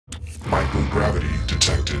Microgravity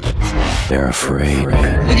detected. They're afraid.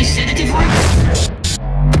 Would you sedative work?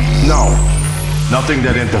 No. Nothing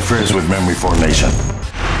that interferes with memory formation.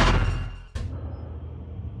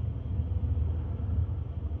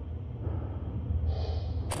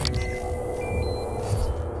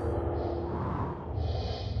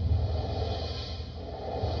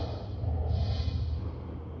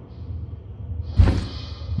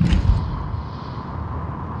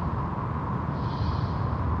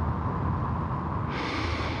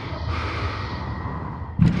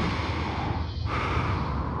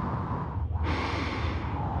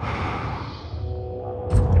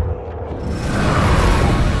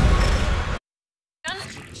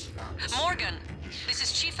 Morgan, this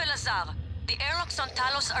is Chief Elazar. The airlocks on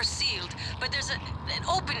Talos are sealed, but there's an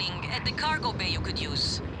opening at the cargo bay you could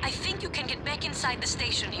use. I think you can get back inside the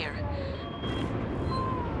station here.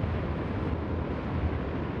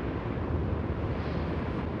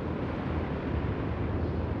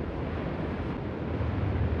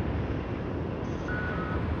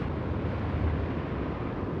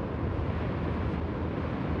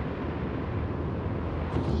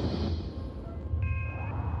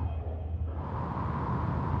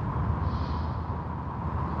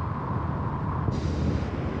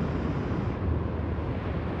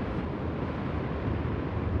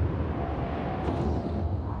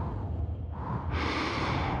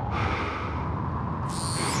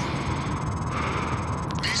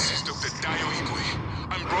 Igwe.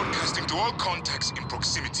 I'm broadcasting to all contacts in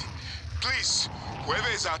proximity. Please, whoever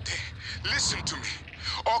is out there, listen to me.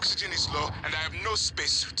 Oxygen is low and I have no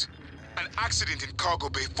spacesuit. An accident in cargo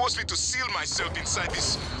bay forced me to seal myself inside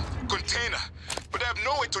this container, but I have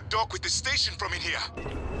no way to dock with the station from in here.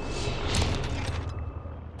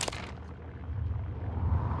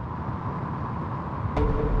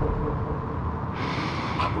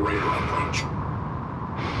 Operator approach.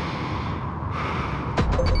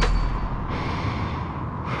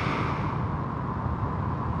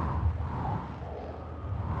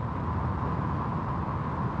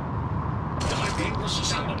 Diving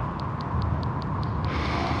procesando.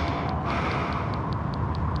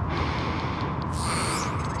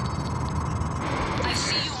 I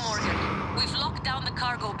see you, Morgan. We've locked down the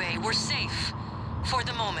cargo bay. We're safe. For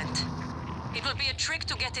the moment. It will be a trick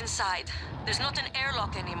to get inside. There's not an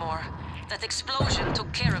airlock anymore. That explosion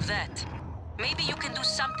took care of that. Maybe you can do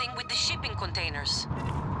something with the shipping containers.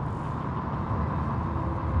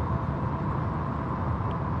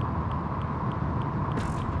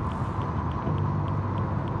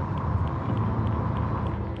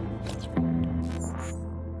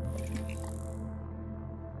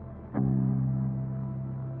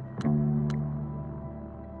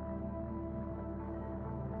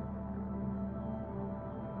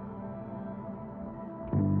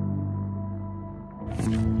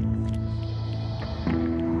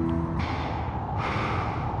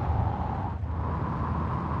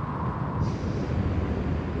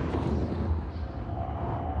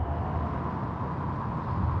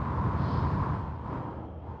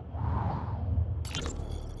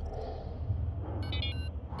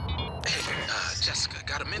 Jessica,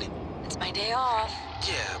 got a minute? It's my day off.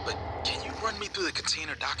 Yeah, but can you run me through the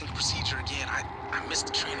container docking procedure again? I missed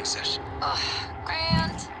the training session. Ugh,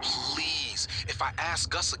 Grant. Please, if I ask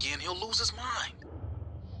Gus again, he'll lose his mind.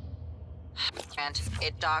 Grant,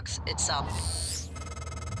 it docks itself.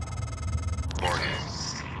 Morgan,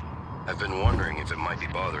 I've been wondering if it might be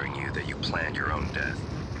bothering you that you planned your own death.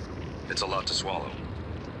 It's a lot to swallow.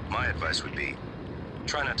 My advice would be,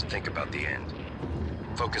 try not to think about the end.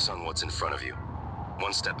 Focus on what's in front of you,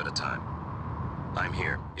 one step at a time. I'm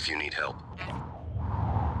here if you need help.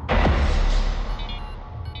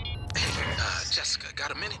 Jessica,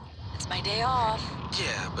 got a minute? It's my day off.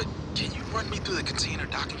 Yeah, but can you run me through the container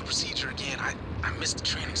docking procedure again? I missed the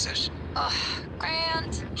training session. Ugh,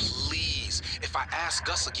 Grant. Please, if I ask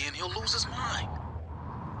Gus again, he'll lose his mind.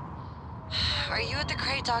 Are you at the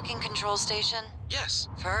crate docking control station? Yes.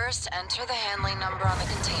 First, enter the handling number on the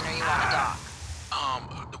container you want to dock.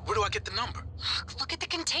 Where do I get the number? Look at the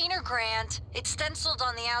container, Grant. It's stenciled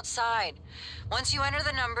on the outside. Once you enter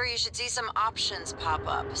the number, you should see some options pop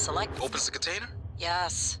up. Select... Opens the container?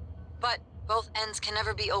 Yes. But both ends can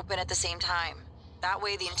never be open at the same time. That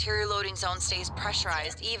way, the interior loading zone stays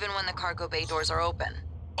pressurized even when the cargo bay doors are open.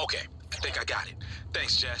 Okay, I think I got it.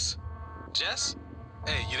 Thanks, Jess. Jess?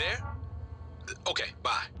 Hey, you there? Okay,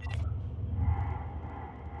 bye.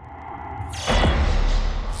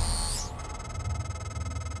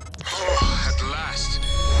 Oh, at last.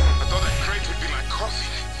 I thought that crate would be my coffin.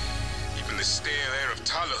 Even the stale air of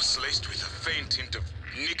Talos laced with a faint hint of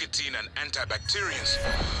nicotine and antibacterians.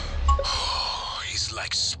 Oh, is is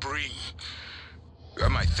like spring.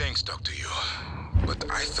 My thanks, Dr. Yu. But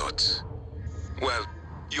I thought... Well,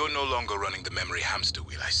 you're no longer running the memory hamster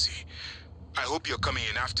wheel, I see. I hope you're coming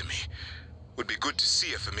in after me. Would be good to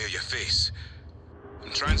see a familiar face.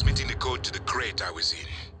 I'm transmitting the code to the crate I was in.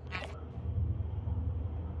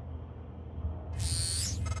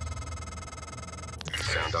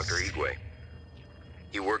 Found Dr. Igwe.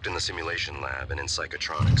 He worked in the simulation lab and in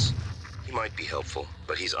psychotronics. He might be helpful,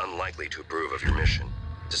 but he's unlikely to approve of your mission,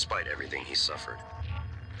 despite everything he's suffered.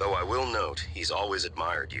 Though I will note, he's always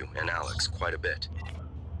admired you and Alex quite a bit.